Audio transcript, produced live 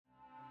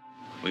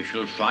We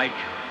shall fight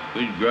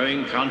with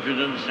growing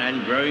confidence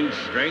and growing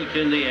strength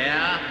in the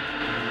air.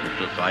 We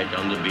shall fight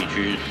on the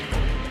beaches.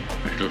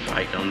 We shall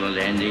fight on the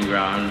landing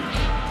grounds.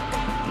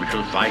 We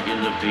shall fight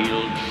in the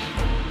fields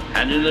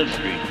and in the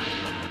streets.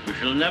 We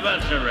shall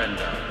never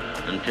surrender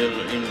until,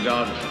 in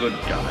God's good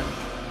time,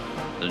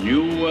 the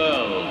new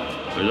world,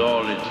 with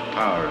all its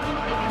power and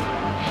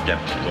might,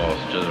 steps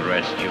forth to the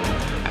rescue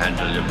and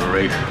the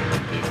liberation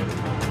of people.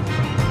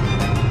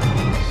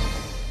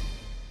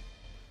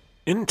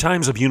 In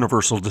times of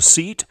universal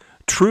deceit,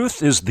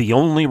 truth is the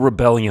only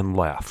rebellion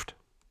left.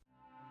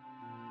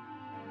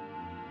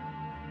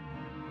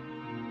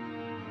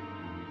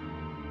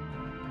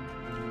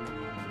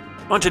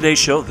 On today's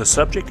show, the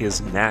subject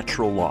is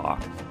natural law.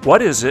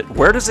 What is it,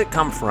 where does it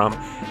come from,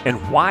 and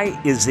why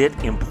is it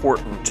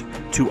important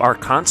to our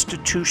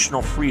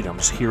constitutional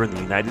freedoms here in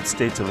the United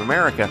States of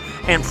America,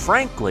 and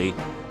frankly,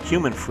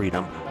 human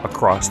freedom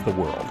across the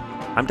world?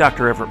 I'm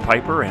Dr. Everett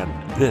Piper, and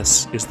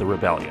this is The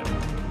Rebellion.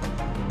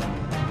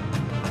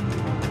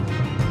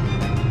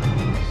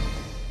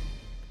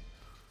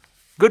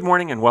 Good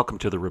morning and welcome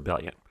to The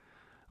Rebellion.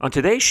 On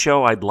today's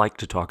show, I'd like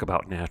to talk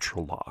about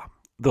natural law,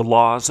 the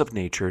laws of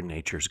nature and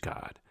nature's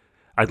God.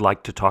 I'd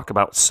like to talk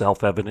about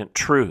self-evident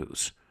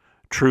truths,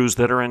 truths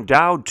that are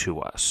endowed to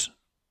us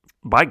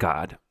by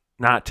God,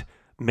 not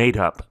made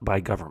up by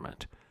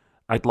government.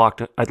 I'd like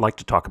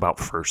to talk about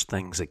first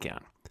things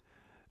again,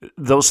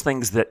 those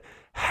things that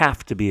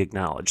have to be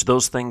acknowledged,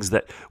 those things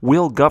that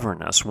will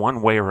govern us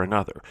one way or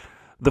another,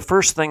 the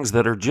first things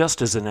that are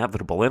just as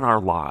inevitable in our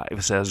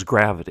lives as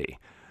gravity,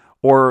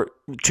 or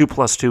 2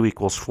 +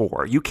 2 =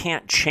 4. You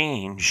can't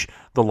change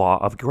the law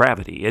of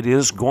gravity. It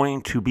is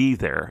going to be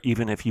there,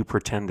 even if you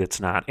pretend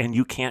it's not. And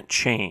you can't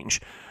change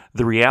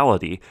the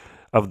reality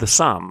of the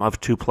sum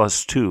of 2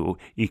 + 2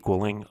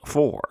 =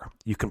 4.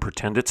 You can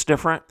pretend it's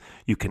different.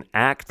 You can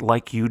act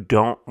like you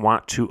don't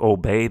want to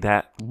obey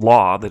that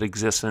law that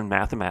exists in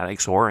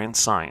mathematics or in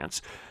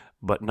science.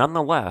 But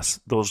nonetheless,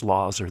 those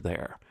laws are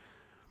there.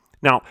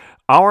 Now,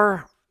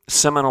 our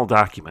seminal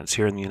documents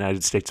here in the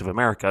United States of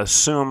America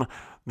assume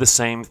the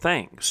same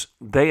things.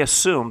 They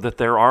assume that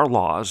there are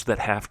laws that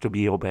have to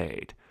be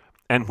obeyed.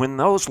 And when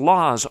those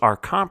laws are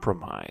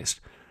compromised,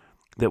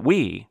 that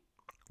we,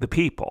 the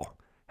people,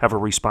 have a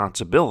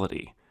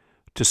responsibility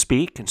to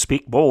speak and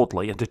speak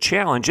boldly and to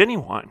challenge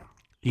anyone,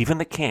 even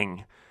the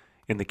king,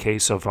 in the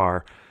case of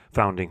our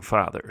founding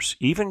fathers.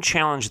 Even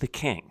challenge the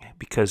king,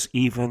 because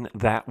even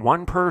that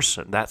one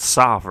person, that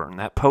sovereign,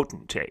 that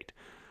potentate,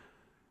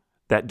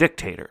 that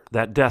dictator,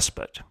 that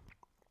despot,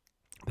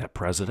 that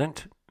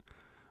president,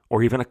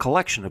 or even a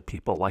collection of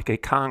people like a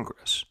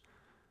Congress,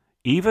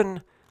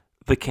 even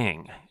the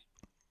king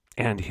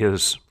and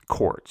his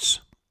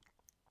courts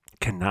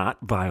cannot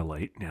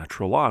violate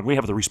natural law. And we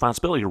have the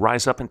responsibility to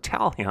rise up and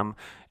tell him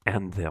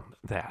and them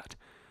that.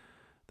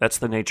 That's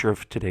the nature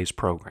of today's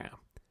program.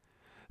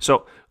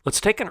 So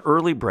let's take an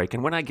early break,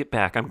 and when I get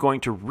back, I'm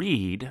going to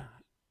read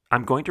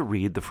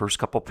the first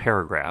couple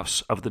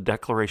paragraphs of the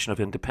Declaration of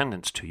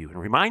Independence to you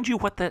and remind you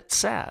what that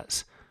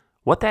says.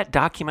 What that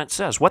document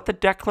says, what the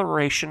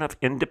Declaration of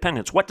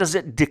Independence, what does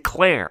it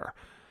declare?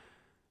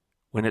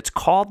 When it's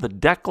called the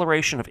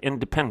Declaration of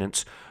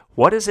Independence,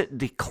 what is it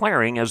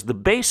declaring as the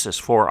basis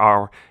for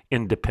our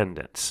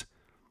independence?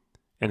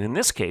 And in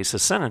this case, a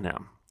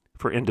synonym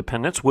for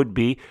independence would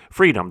be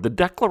freedom, the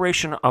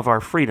declaration of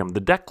our freedom, the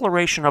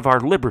declaration of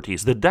our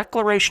liberties, the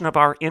declaration of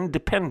our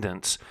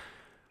independence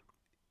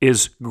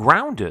is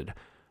grounded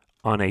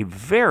on a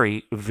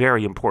very,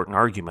 very important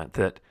argument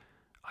that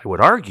I would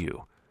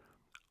argue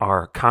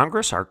our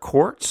Congress, our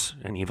courts,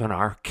 and even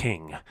our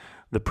king,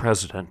 the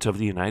President of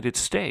the United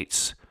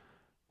States,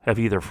 have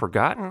either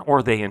forgotten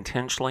or they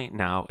intentionally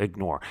now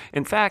ignore.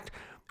 In fact,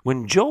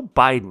 when Joe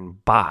Biden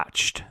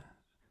botched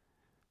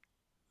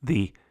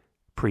the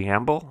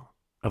preamble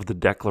of the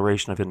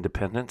Declaration of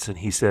Independence and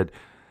he said,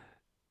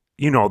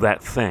 you know,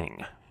 that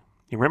thing.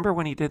 You remember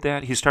when he did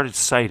that? He started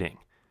citing,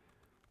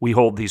 we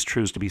hold these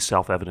truths to be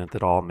self-evident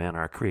that all men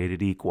are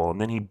created equal. And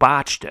then he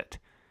botched it.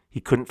 He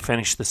couldn't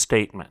finish the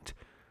statement.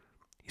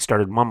 He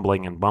started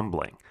mumbling and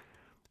bumbling,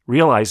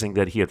 realizing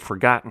that he had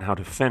forgotten how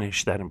to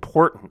finish that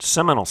important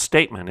seminal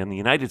statement in the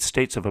United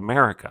States of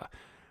America,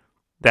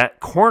 that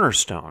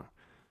cornerstone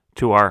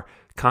to our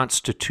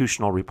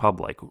constitutional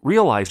republic.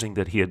 Realizing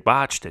that he had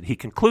botched it, he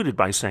concluded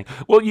by saying,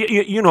 well,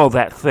 you know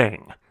that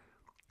thing.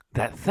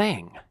 That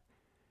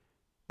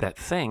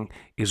thing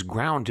is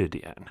grounded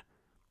in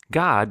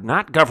God,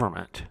 not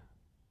government,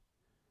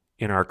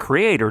 in our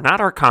Creator, not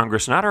our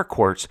Congress, not our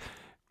courts,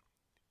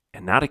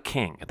 and not a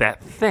king.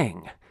 That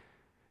thing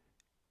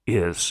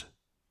is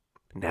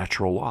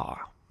natural law,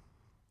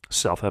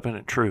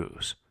 self-evident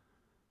truths,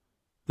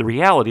 the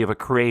reality of a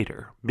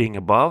creator being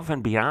above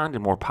and beyond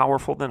and more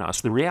powerful than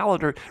us, the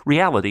reality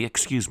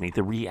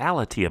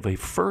of a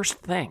first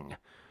thing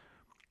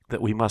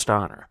that we must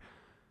honor.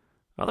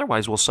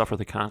 Otherwise, we'll suffer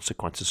the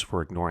consequences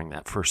for ignoring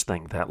that first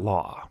thing, that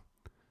law,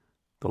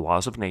 the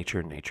laws of nature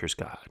and nature's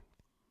God.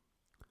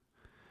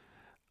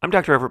 I'm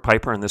Dr. Everett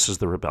Piper, and this is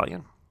The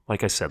Rebellion.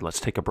 Like I said, let's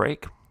take a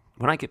break.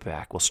 When I get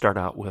back, we'll start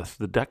out with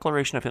the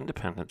Declaration of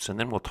Independence, and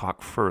then we'll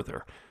talk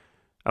further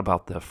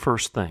about the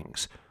first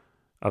things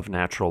of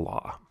natural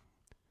law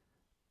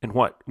and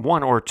what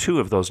one or two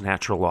of those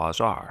natural laws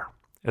are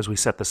as we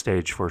set the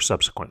stage for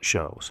subsequent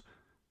shows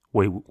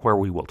where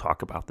we will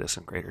talk about this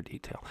in greater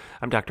detail.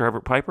 I'm Dr.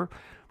 Everett Piper.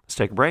 Let's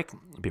take a break.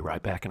 I'll be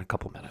right back in a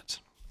couple minutes.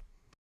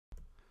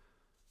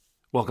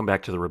 Welcome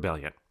back to the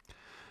Rebellion.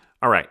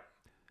 All right.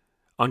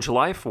 On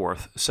July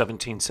 4th,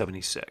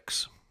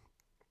 1776,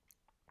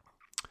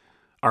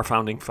 our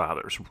founding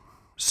fathers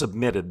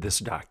submitted this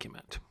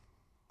document.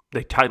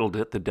 They titled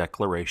it the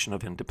Declaration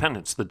of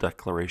Independence, the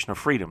Declaration of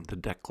Freedom, the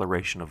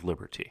Declaration of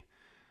Liberty.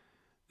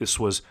 This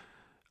was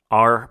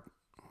our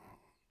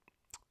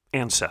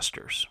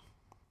ancestors,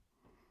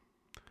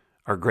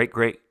 our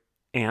great-great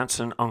aunts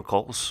and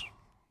uncles,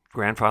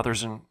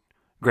 grandfathers and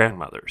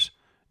grandmothers,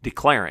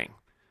 declaring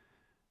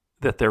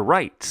that their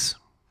rights,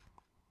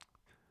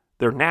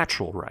 their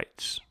natural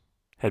rights,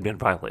 had been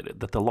violated,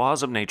 that the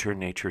laws of nature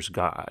and nature's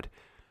God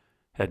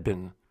had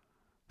been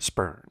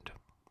spurned,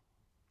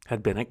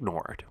 had been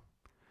ignored,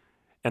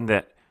 and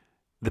that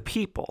the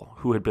people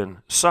who had been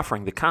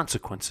suffering the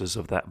consequences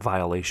of that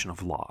violation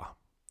of law,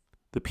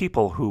 the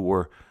people who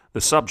were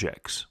the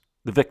subjects,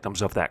 the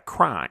victims of that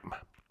crime,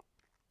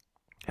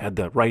 had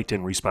the right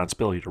and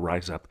responsibility to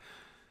rise up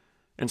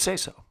and say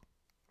so.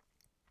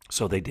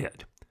 So they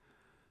did.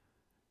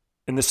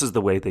 And this is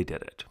the way they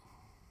did it.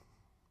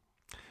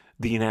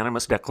 The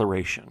unanimous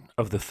declaration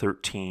of the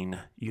 13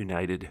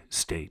 United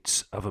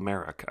States of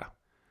America.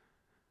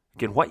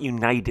 Again, what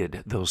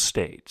united those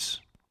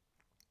states?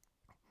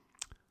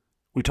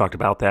 We talked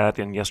about that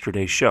in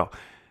yesterday's show.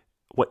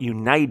 What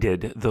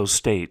united those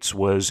states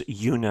was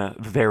una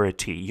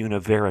verite, una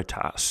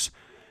veritas,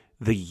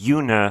 the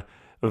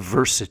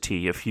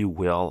university, if you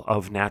will,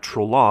 of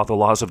natural law, the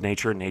laws of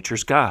nature and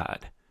nature's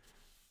God.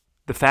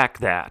 The fact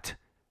that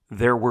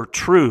there were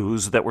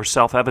truths that were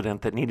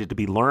self-evident that needed to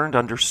be learned,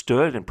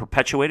 understood, and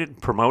perpetuated,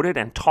 promoted,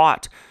 and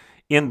taught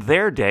in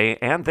their day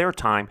and their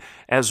time,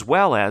 as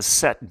well as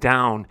set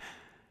down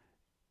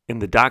in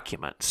the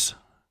documents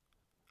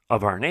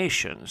of our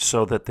nation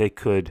so that they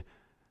could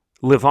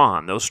live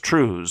on. Those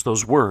truths,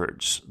 those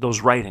words, those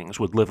writings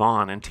would live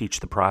on and teach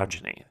the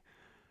progeny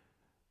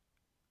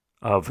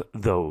of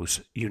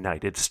those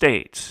United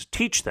States.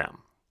 Teach them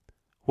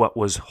what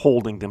was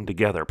holding them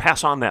together.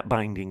 Pass on that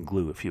binding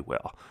glue, if you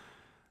will.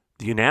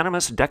 The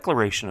unanimous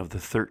declaration of the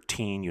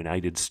 13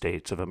 United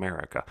States of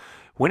America.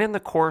 When in the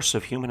course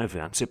of human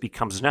events it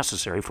becomes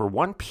necessary for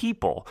one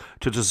people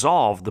to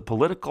dissolve the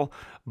political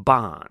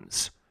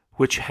bonds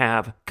which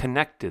have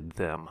connected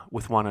them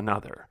with one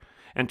another,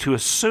 and to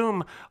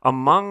assume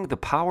among the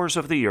powers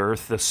of the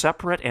earth the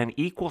separate and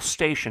equal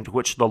station to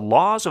which the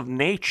laws of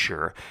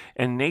nature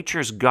and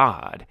nature's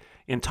God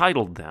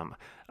entitled them,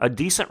 a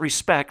decent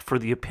respect for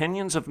the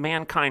opinions of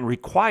mankind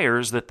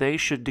requires that they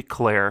should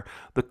declare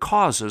the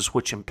causes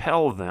which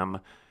impel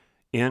them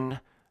in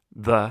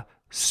the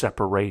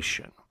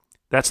separation.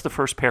 That's the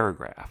first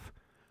paragraph.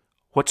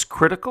 What's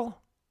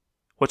critical?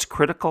 What's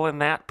critical in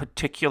that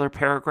particular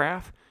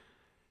paragraph?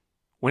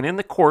 When in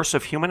the course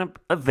of human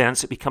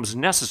events it becomes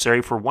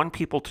necessary for one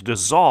people to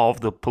dissolve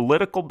the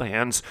political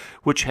bands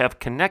which have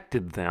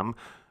connected them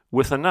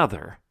with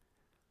another,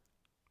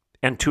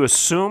 and to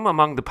assume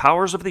among the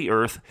powers of the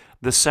earth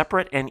the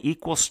separate and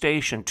equal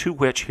station to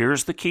which,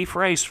 here's the key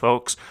phrase,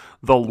 folks,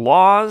 the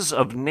laws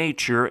of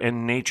nature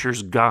and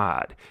nature's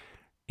God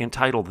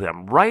entitled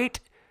them. Right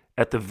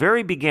at the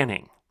very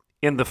beginning,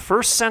 in the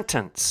first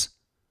sentence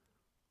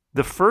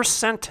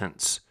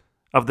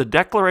of the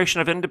Declaration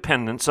of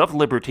Independence, of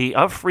liberty,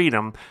 of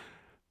freedom,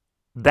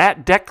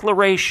 that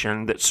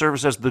declaration that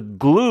serves as the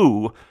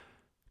glue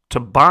to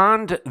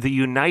bond the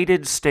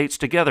United States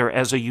together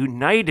as a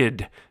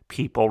united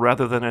people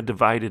rather than a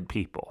divided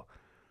people.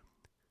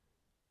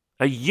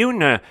 A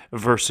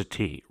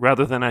university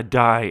rather than a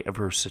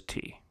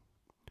diversity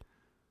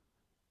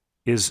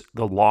is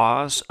the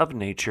laws of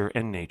nature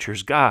and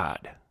nature's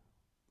God.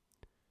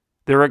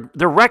 They're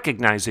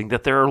recognizing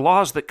that there are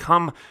laws that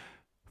come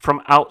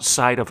from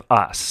outside of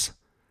us.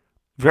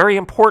 Very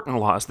important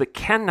laws that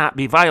cannot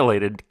be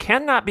violated,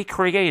 cannot be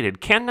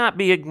created, cannot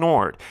be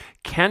ignored,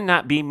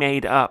 cannot be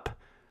made up.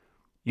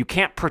 You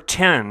can't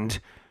pretend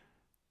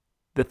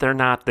that they're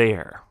not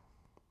there.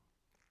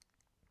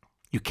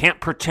 You can't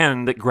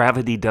pretend that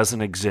gravity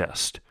doesn't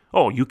exist.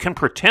 Oh, you can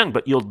pretend,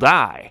 but you'll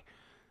die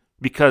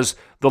because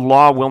the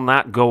law will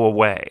not go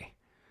away.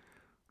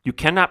 You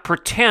cannot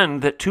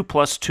pretend that 2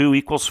 +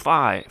 2 =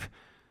 5.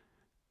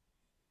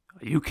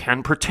 You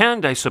can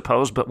pretend, I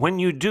suppose, but when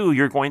you do,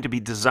 you're going to be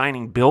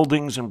designing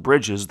buildings and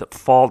bridges that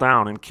fall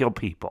down and kill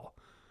people.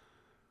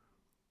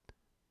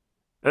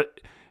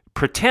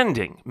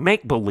 Pretending,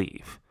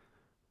 make-believe,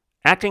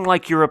 acting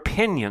like your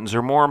opinions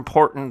are more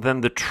important than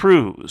the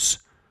truths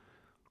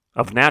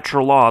of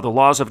natural law, the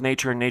laws of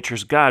nature and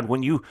nature's God.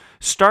 When you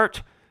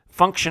start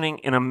functioning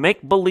in a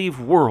make-believe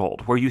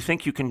world where you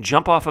think you can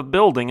jump off a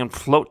building and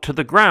float to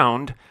the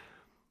ground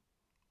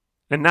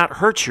and not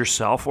hurt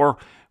yourself, or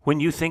when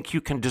you think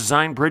you can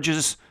design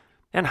bridges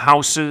and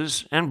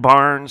houses and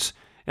barns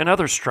and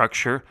other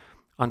structure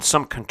on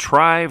some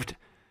contrived,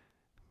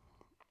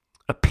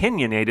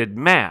 opinionated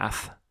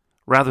math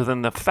rather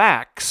than the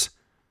facts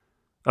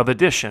of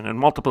addition and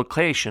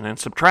multiplication and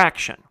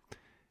subtraction.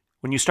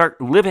 When you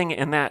start living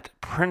in that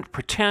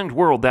pretend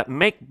world, that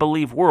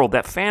make-believe world,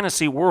 that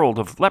fantasy world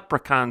of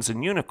leprechauns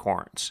and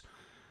unicorns,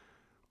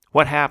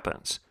 what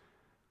happens?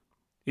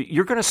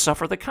 You're going to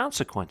suffer the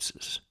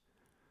consequences.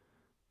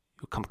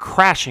 You'll come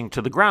crashing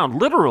to the ground,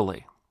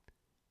 literally,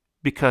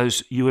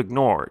 because you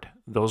ignored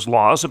those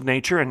laws of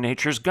nature and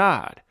nature's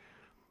God.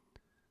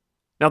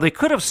 Now, they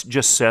could have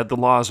just said the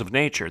laws of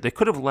nature. They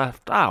could have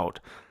left out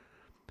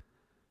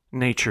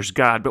nature's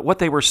God. But what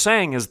they were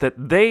saying is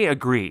that they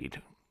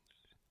agreed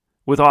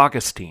with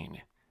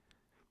Augustine.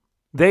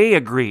 They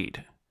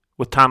agreed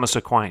with Thomas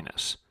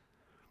Aquinas.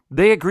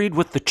 They agreed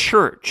with the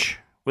church,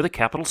 with a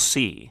capital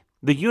C,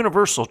 the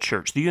universal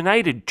church, the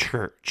united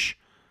church,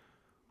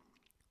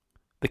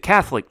 the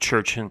Catholic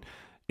Church in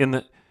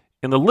the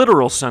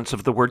literal sense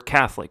of the word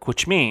Catholic,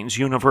 which means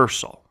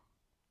universal.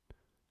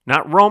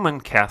 Not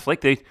Roman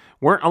Catholic. They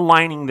weren't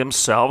aligning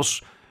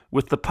themselves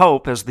with the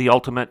Pope as the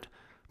ultimate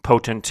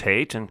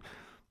potentate and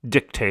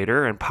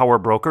dictator and power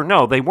broker.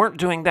 No, they weren't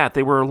doing that.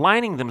 They were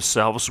aligning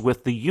themselves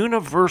with the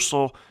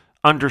universal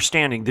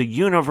understanding, the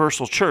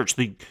universal church,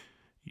 the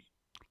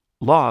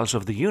laws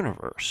of the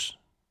universe,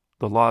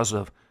 the laws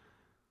of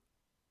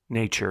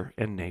nature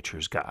and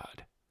nature's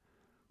God.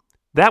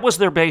 That was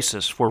their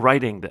basis for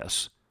writing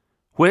this,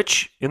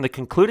 which, in the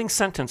concluding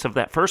sentence of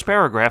that first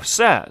paragraph,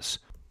 says,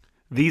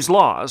 these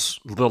laws,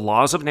 the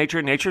laws of nature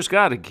and nature's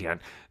God again,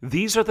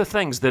 these are the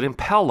things that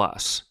impel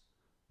us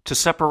to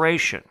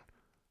separation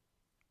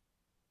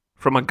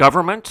from a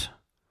government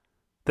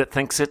that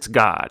thinks it's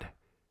God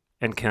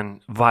and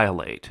can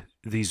violate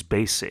these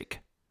basic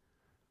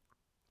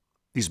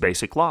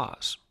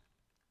laws.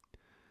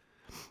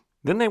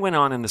 Then they went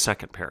on in the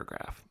second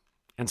paragraph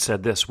and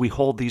said this: we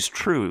hold these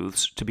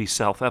truths to be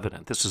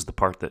self-evident. This is the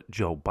part that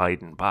Joe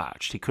Biden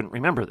botched. He couldn't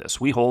remember this.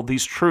 We hold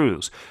these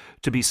truths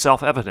to be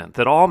self-evident,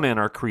 that all men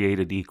are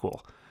created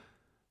equal,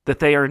 that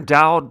they are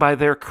endowed by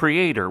their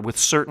Creator with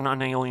certain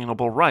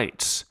unalienable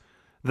rights,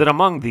 that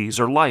among these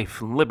are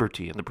life and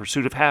liberty and the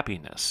pursuit of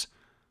happiness.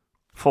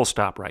 Full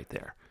stop right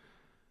there.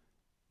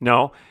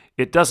 No,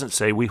 it doesn't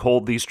say we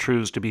hold these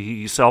truths to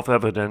be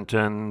self-evident,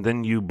 and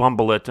then you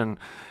bumble it and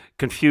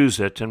confuse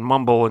it and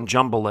mumble and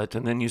jumble it,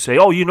 and then you say,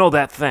 oh, you know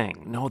that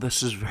thing. No,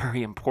 this is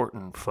very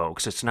important,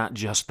 folks. It's not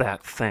just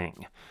that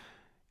thing.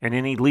 And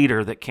any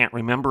leader that can't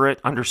remember it,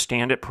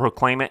 understand it,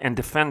 proclaim it, and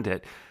defend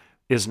it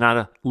is not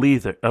a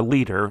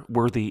leader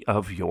worthy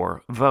of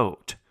your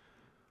vote.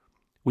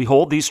 We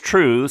hold these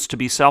truths to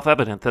be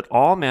self-evident, that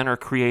all men are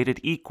created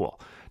equal.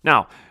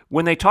 Now,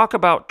 when they talk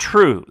about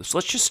truths,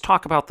 let's just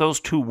talk about those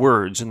two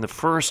words in the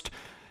first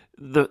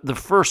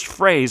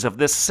phrase of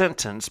this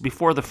sentence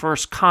before the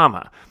first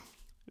comma.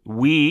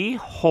 We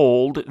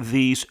hold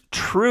these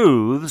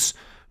truths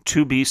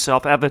to be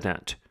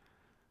self-evident.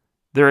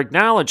 They're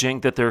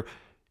acknowledging that there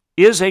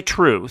is a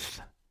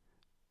truth,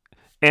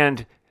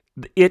 and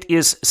it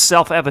is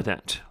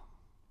self-evident.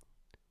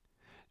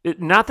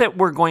 Not that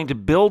we're going to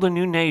build a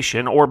new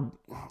nation or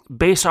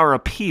base our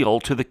appeal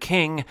to the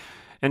king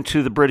and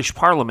to the British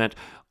Parliament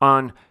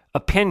on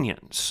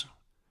opinions,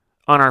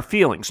 on our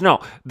feelings. No,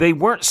 they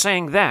weren't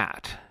saying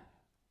that.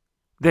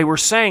 They were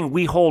saying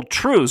we hold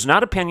truths,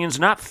 not opinions,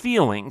 not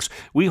feelings.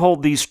 We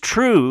hold these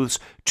truths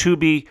to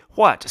be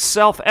what?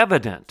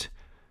 Self-evident.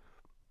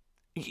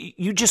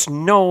 You just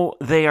know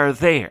they are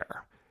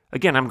there.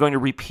 Again, I'm going to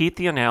repeat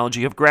the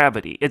analogy of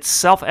gravity. It's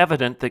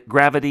self-evident that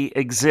gravity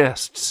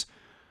exists.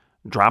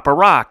 Drop a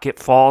rock, it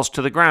falls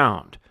to the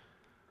ground.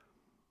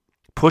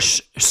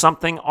 Push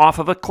something off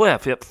of a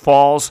cliff, it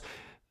falls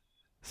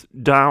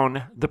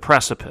down the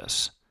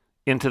precipice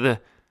into the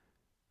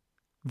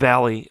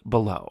valley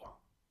below.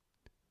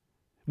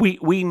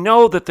 We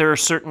know that there are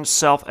certain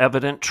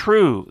self-evident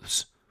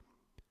truths.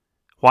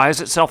 Why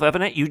is it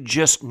self-evident? You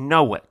just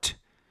know it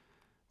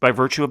by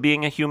virtue of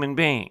being a human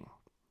being.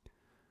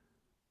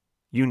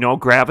 You know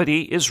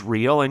gravity is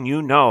real, and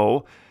you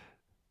know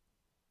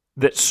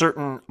that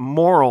certain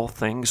moral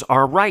things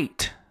are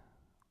right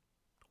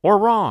or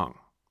wrong.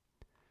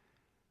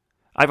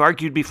 I've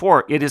argued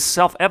before, it is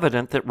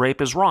self-evident that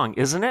rape is wrong,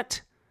 isn't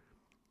it?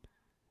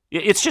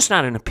 It's just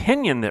not an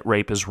opinion that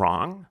rape is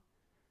wrong.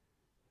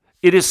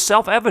 It is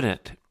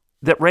self-evident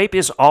that rape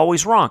is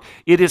always wrong.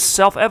 It is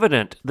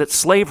self-evident that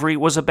slavery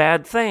was a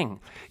bad thing.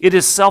 It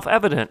is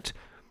self-evident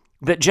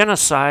that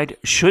genocide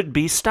should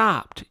be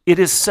stopped. It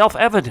is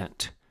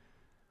self-evident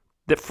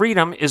that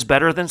freedom is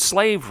better than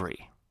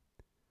slavery.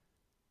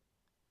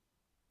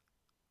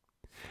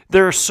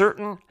 There are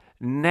certain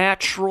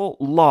natural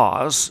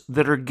laws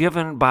that are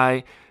given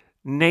by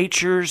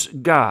nature's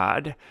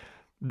God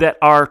that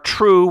are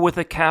true with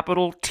a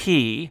capital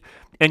T,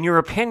 and your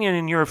opinion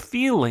and your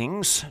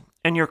feelings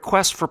and your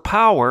quest for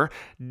power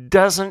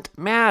doesn't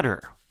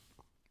matter.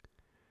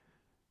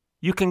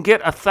 You can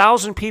get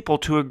 1,000 people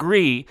to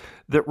agree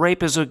that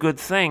rape is a good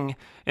thing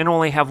and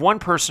only have one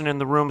person in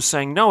the room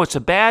saying, no, it's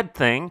a bad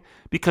thing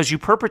because you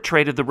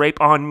perpetrated the rape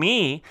on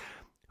me.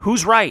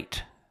 Who's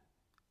right?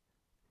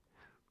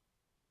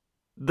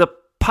 The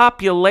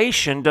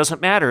population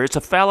doesn't matter. It's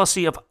a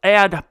fallacy of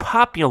ad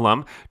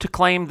populum to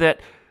claim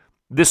that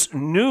this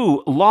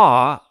new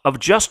law of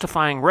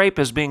justifying rape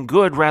as being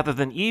good rather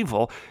than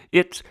evil.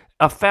 It's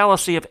a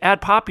fallacy of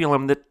ad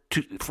populum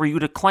for you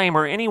to claim,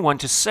 or anyone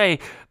to say,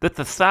 that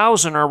the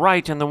 1,000 are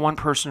right and the one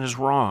person is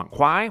wrong.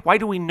 Why? Why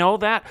do we know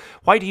that?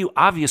 Why do you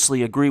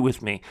obviously agree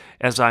with me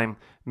as I'm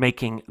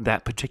making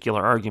that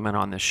particular argument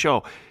on this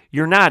show?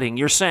 You're nodding.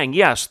 You're saying,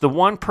 yes, the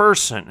one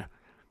person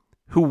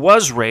who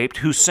was raped,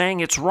 who's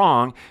saying it's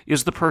wrong,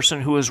 is the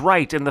person who is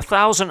right. And the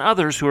 1,000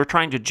 others who are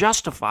trying to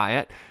justify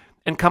it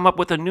and come up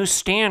with a new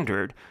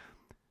standard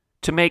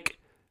to make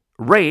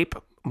rape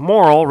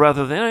moral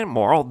rather than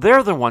immoral,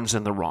 they're the ones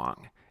in the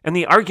wrong. And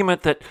the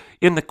argument that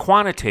in the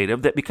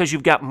quantitative, that because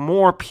you've got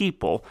more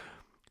people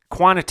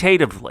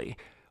quantitatively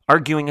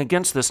arguing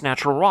against this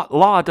natural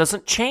law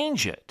doesn't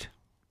change it.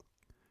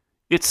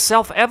 It's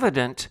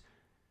self-evident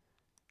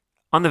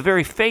on the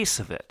very face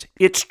of it.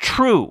 It's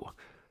true,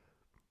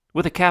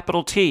 with a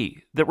capital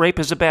T, that rape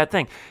is a bad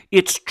thing.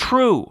 It's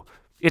true,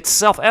 it's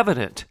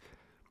self-evident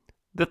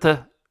that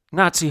the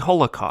Nazi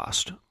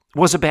Holocaust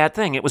was a bad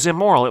thing. It was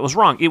immoral. It was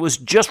wrong. It was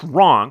just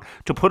wrong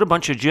to put a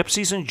bunch of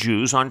gypsies and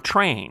Jews on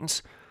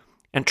trains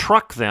and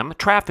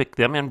traffic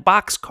them in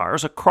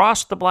boxcars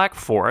across the Black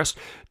Forest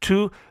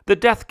to the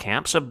death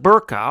camps of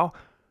Birkenau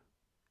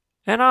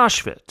and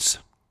Auschwitz.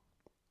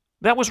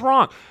 That was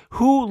wrong.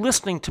 Who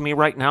listening to me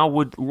right now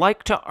would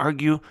like to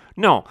argue,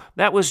 no,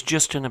 that was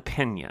just an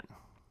opinion?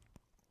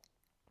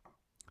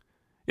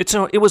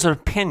 It was an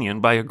opinion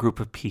by a group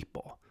of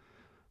people.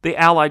 The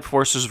Allied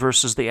forces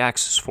versus the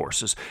Axis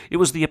forces. It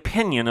was the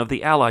opinion of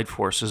the Allied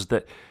forces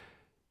that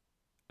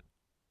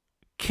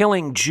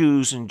killing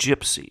Jews and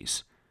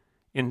gypsies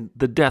in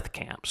the death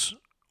camps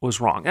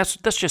was wrong. That's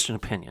just an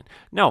opinion.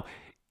 No,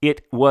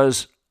 it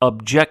was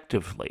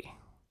objectively,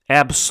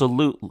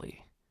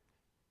 absolutely,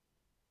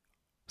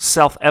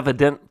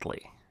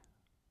 self-evidently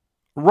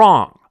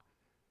wrong.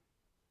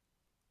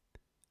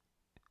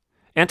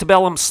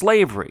 Antebellum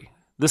slavery,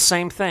 the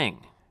same thing.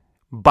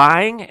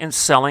 Buying and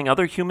selling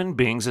other human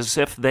beings as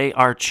if they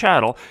are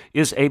chattel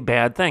is a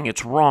bad thing.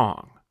 It's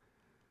wrong.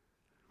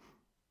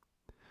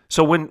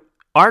 So when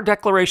our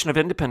Declaration of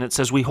Independence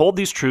says we hold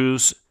these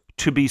truths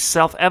to be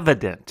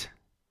self-evident,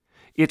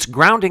 it's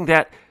grounding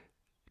that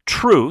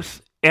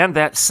truth and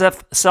that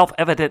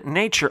self-evident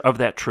nature of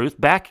that truth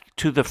back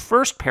to the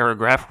first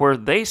paragraph where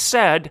they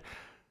said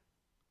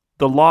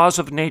the laws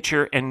of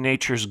nature and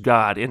nature's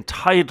God,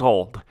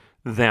 entitled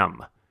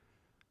them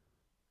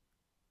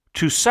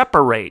to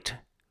separate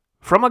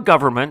from a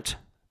government,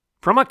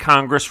 from a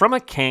Congress, from a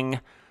king,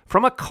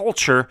 from a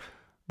culture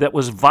that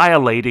was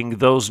violating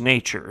those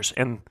natures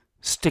and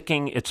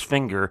sticking its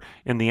finger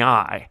in the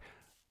eye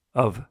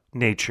of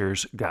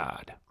nature's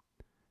God.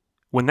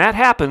 When that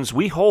happens,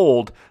 we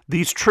hold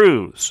these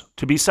truths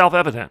to be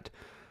self-evident,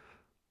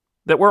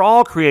 that we're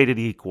all created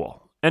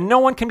equal, and no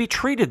one can be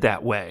treated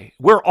that way.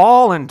 We're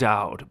all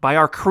endowed by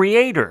our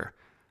Creator.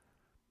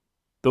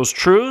 Those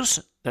truths,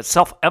 that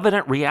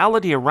self-evident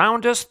reality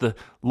around us, the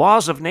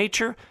laws of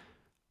nature,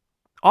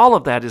 all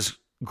of that is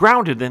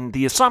grounded in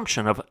the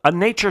assumption of a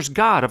nature's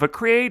God, of a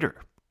Creator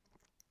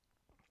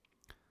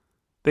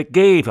that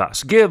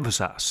gives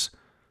us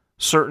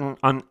certain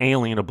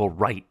unalienable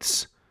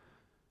rights.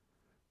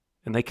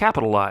 And they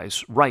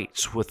capitalize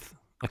rights with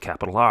a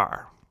capital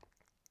R.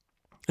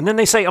 And then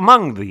they say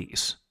among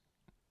these.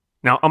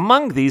 Now,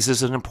 among these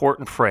is an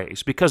important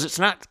phrase because it's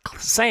not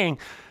saying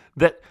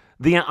that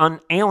the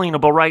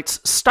unalienable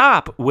rights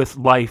stop with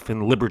life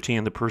and liberty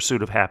and the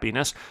pursuit of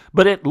happiness,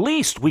 but at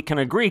least we can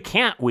agree,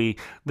 can't we,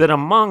 that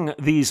among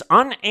these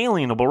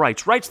unalienable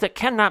rights, rights that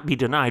cannot be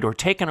denied or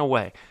taken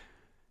away,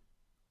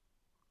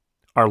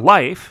 are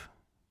life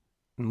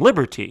and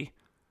liberty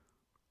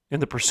and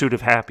the pursuit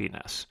of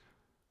happiness.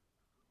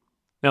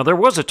 Now, there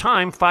was a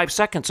time 5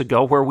 seconds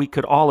ago where we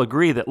could all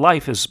agree that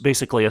life is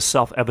basically a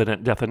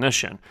self-evident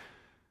definition.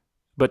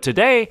 But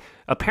today,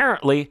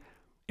 apparently,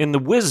 in the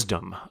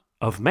wisdom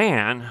of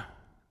man,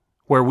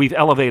 where we've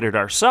elevated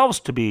ourselves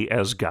to be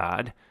as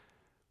God,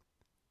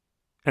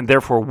 and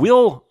therefore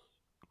will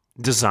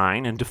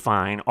design and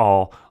define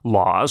all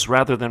laws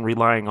rather than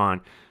relying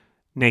on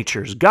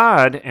nature's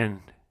God and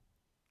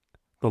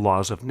the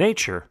laws of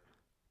nature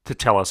to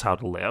tell us how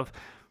to live.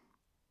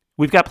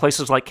 We've got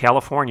places like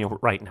California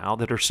right now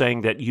that are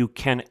saying that you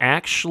can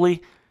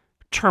actually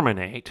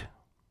terminate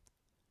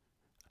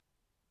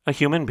a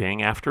human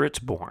being after it's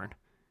born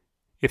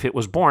if it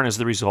was born as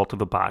the result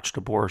of a botched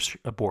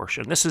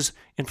abortion. This is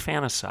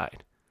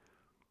infanticide.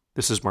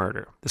 This is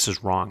murder. This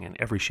is wrong in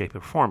every shape or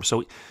form.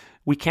 So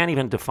we can't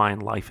even define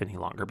life any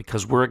longer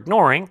because we're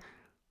ignoring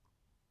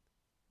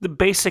the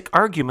basic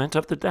argument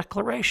of the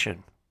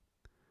Declaration.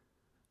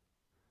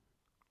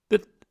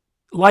 That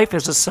life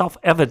is a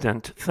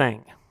self-evident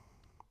thing.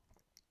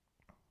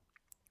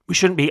 We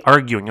shouldn't be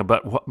arguing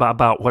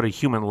about what a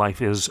human life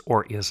is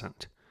or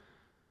isn't.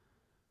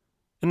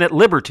 And that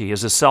liberty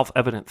is a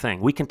self-evident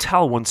thing. We can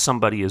tell when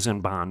somebody is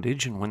in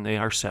bondage and when they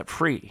are set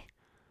free.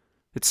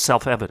 It's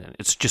self-evident.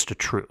 It's just a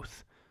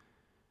truth.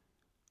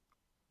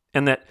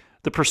 And that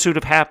the pursuit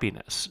of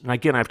happiness, and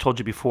again, I've told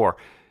you before,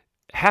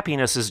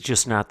 happiness is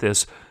just not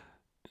this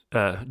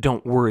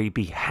don't worry,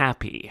 be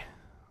happy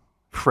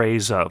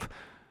phrase of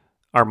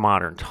our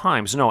modern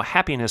times. No,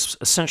 happiness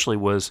essentially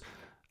was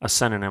a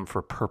synonym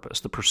for purpose,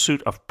 the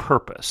pursuit of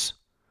purpose.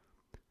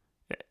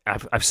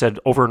 I've said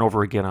over and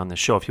over again on this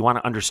show, if you want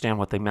to understand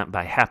what they meant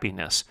by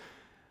happiness,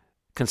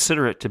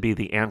 consider it to be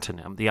the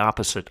antonym, the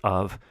opposite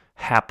of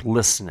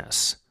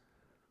haplessness.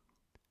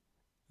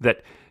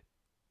 That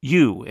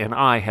you and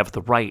I have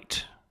the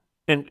right,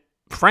 and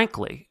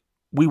frankly,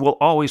 we will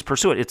always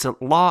pursue it. It's a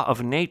law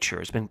of nature.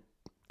 It's been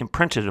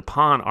imprinted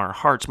upon our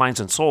hearts, minds,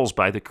 and souls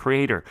by the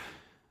Creator,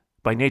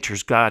 by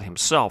nature's God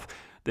himself,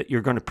 that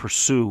you're going to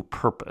pursue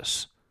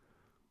purpose.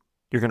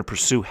 You're going to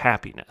pursue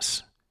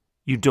happiness.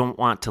 You don't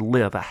want to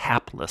live a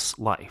hapless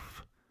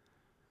life.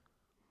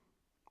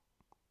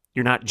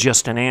 You're not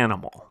just an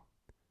animal,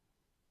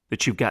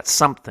 that you've got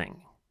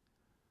something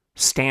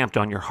stamped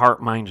on your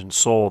heart, mind, and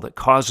soul that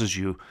causes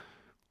you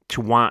to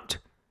want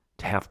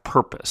to have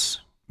purpose,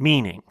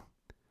 meaning.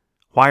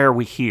 Why are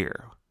we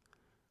here?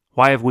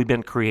 Why have we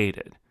been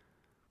created?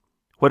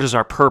 What is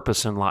our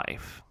purpose in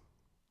life?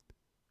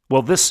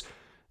 Well, this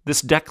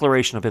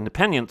Declaration of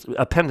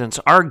Independence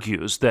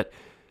argues that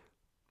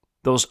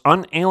those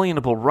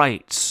unalienable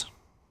rights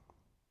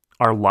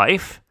are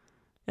life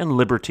and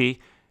liberty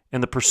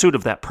and the pursuit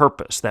of that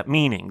purpose, that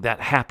meaning,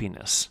 that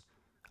happiness,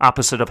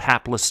 opposite of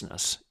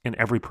haplessness in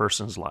every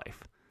person's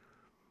life.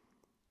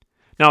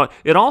 Now,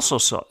 it also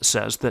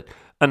says that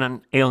an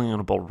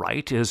unalienable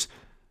right is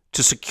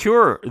to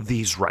secure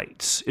these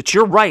rights. It's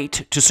your right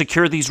to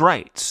secure these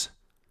rights.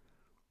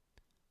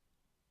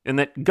 And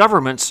that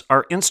governments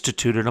are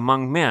instituted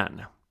among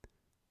men.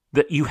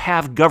 That you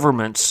have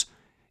governments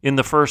in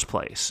the first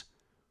place.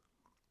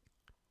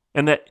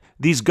 And that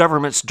these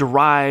governments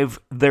derive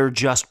their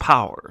just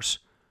powers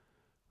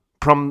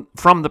from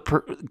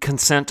the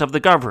consent of the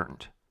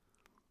governed.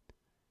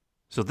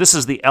 So this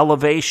is the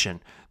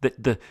elevation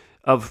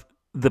of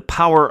the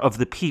power of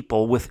the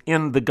people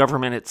within the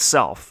government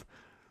itself.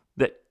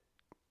 That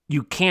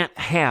you can't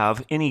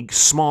have any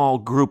small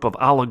group of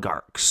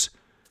oligarchs,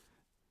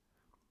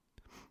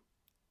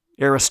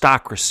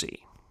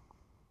 aristocracy,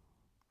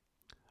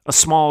 a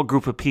small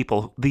group of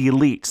people, the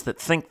elites, that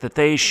think that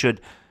they should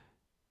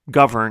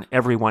govern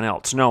everyone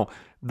else. No,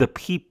 the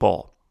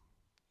people,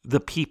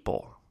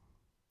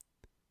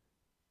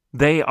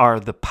 they are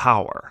the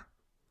power.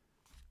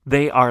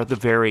 They are the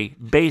very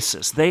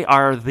basis. They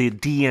are the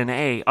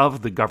DNA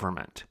of the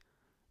government.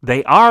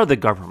 They are the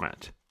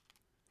government.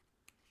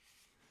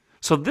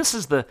 So this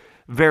is the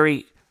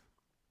very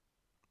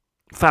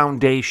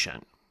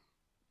foundation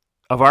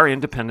of our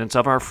independence,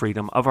 of our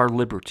freedom, of our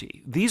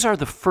liberty. These are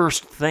the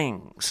first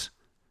things.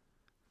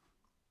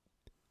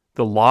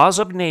 The laws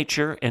of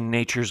nature and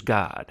nature's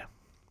God.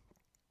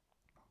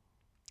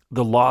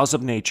 The laws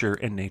of nature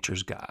and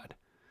nature's God.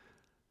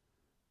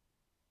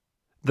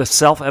 The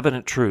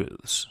self-evident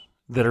truths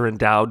that are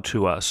endowed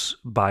to us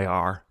by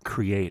our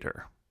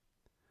Creator.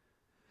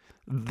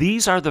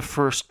 These are the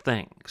first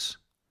things.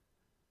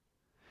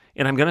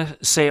 And I'm going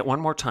to say it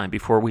one more time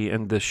before we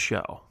end this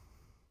show.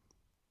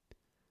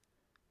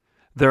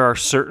 There are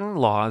certain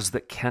laws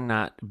that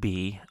cannot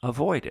be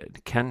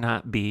avoided,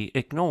 cannot be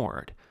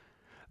ignored.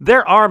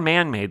 There are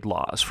man-made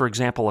laws, for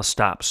example, a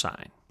stop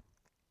sign.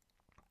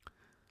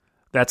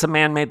 That's a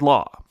man-made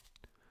law.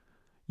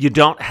 You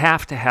don't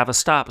have to have a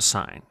stop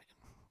sign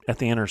at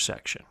the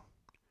intersection.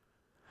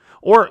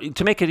 Or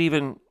to make it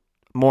even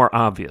more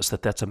obvious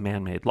that that's a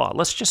man-made law,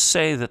 let's just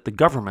say that the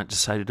government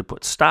decided to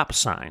put stop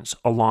signs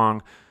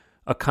along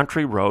a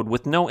country road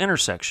with no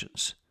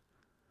intersections.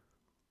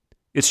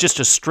 It's just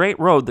a straight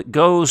road that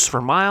goes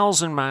for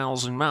miles and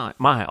miles and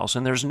miles,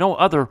 and there's no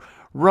other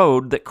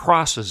road that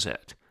crosses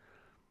it.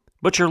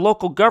 But your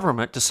local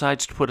government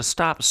decides to put a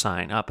stop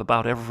sign up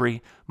about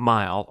every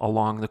mile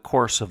along the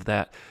course of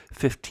that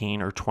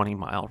 15 or 20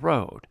 mile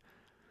road.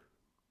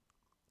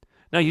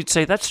 Now you'd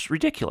say, that's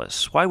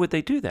ridiculous. Why would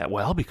they do that?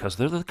 Well, because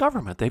they're the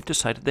government. They've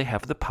decided they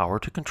have the power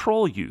to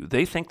control you.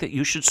 They think that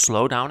you should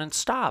slow down and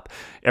stop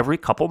every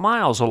couple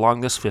miles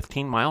along this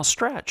 15-mile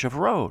stretch of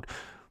road.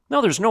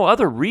 No, there's no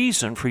other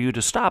reason for you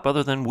to stop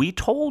other than we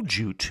told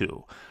you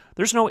to.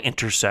 There's no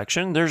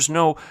intersection. There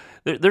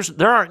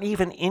aren't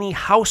even any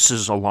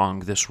houses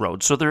along this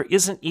road, so there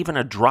isn't even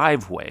a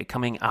driveway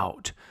coming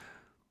out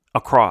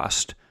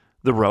across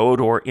the road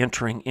or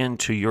entering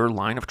into your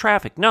line of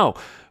traffic. No,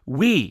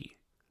 we,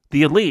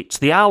 the elites,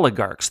 the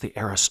oligarchs, the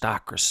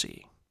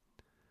aristocracy,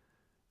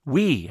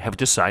 we have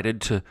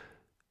decided to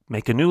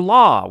make a new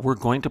law. We're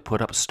going to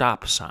put up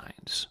stop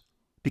signs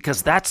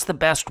because that's the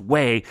best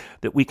way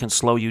that we can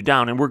slow you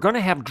down. And we're going to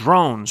have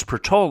drones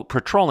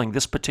patrolling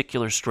this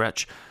particular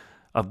stretch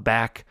of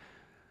back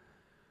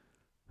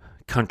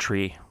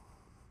country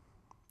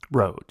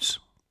roads.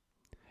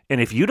 And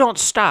if you don't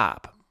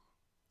stop,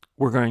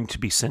 we're going to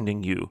be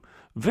sending you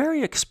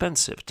very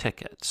expensive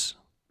tickets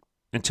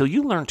until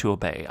you learn to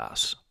obey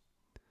us.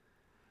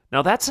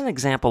 Now, that's an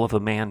example of a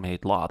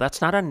man-made law.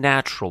 That's not a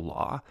natural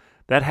law.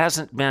 That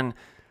hasn't been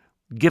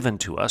given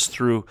to us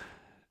through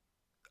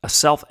a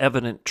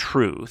self-evident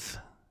truth.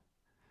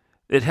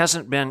 It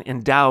hasn't been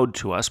endowed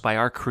to us by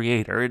our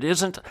Creator. It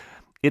isn't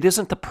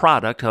the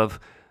product of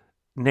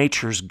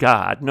nature's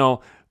God.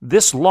 No,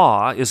 this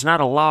law is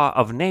not a law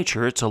of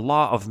nature. It's a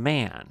law of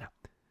man.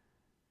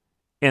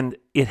 And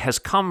it has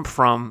come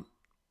from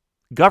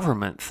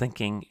government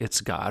thinking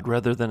it's God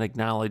rather than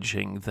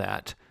acknowledging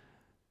that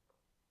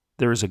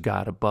there is a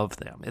God above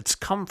them. It's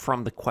come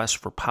from the quest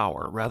for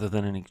power rather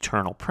than an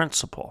eternal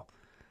principle.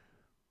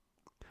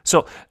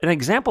 So an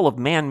example of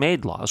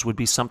man-made laws would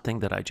be something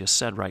that I just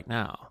said right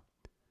now.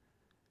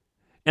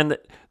 And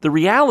the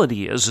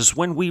reality is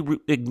when we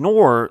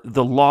ignore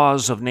the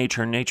laws of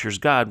nature and nature's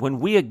God, when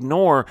we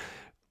ignore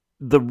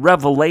the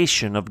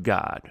revelation of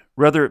God,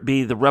 whether it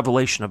be the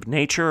revelation of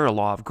nature, a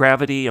law of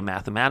gravity, a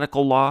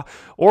mathematical law,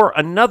 or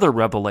another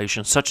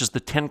revelation such as the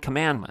Ten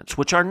Commandments,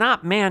 which are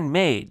not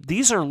man-made.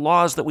 These are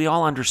laws that we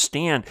all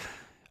understand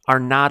are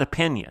not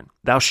opinion.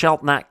 Thou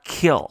shalt not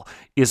kill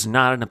is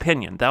not an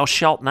opinion. Thou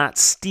shalt not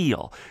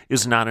steal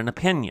is not an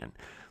opinion.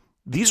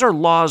 These are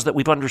laws that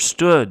we've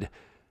understood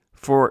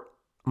for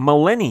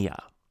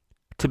millennia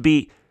to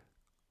be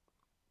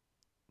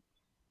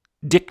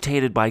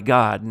dictated by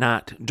God,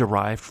 not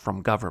derived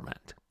from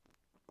government.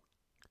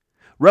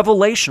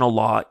 Revelational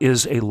law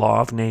is a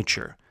law of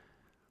nature.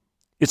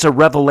 It's a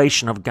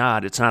revelation of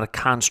God. It's not a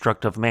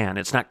construct of man.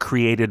 It's not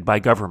created by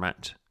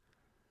government.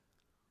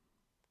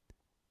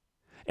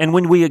 And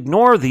when we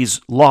ignore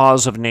these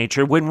laws of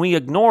nature, when we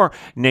ignore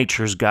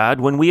nature's God,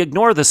 when we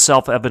ignore the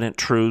self-evident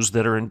truths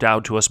that are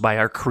endowed to us by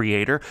our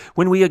Creator,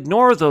 when we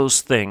ignore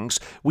those things,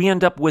 we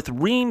end up with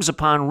reams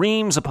upon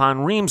reams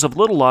upon reams of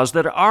little laws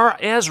that are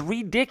as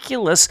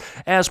ridiculous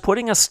as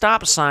putting a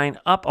stop sign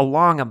up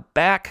along a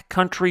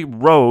backcountry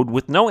road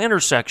with no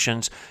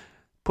intersections,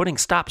 putting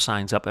stop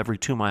signs up every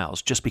 2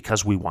 miles just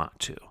because we want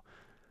to,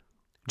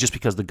 just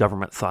because the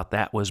government thought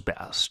that was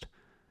best.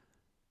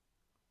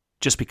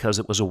 Just because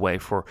it was a way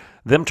for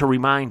them to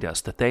remind us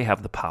that they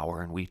have the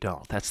power and we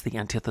don't. That's the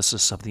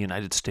antithesis of the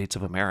United States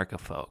of America,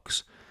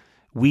 folks.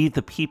 We,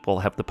 the people,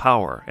 have the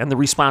power and the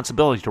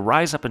responsibility to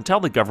rise up and tell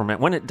the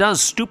government when it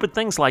does stupid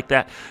things like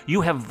that,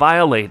 you have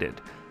violated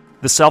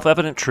the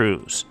self-evident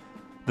truths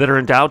that are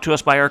endowed to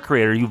us by our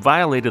Creator. You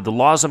violated the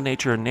laws of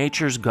nature and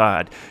nature's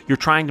God. You're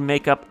trying to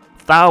make up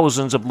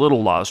thousands of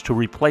little laws to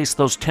replace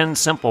those 10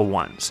 simple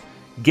ones.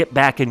 Get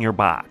back in your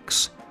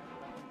box,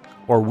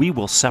 or we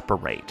will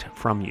separate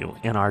from you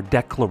in our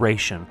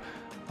declaration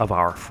of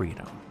our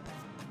freedom.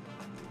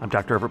 I'm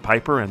Dr. Everett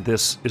Piper, and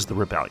this is The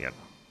Rebellion.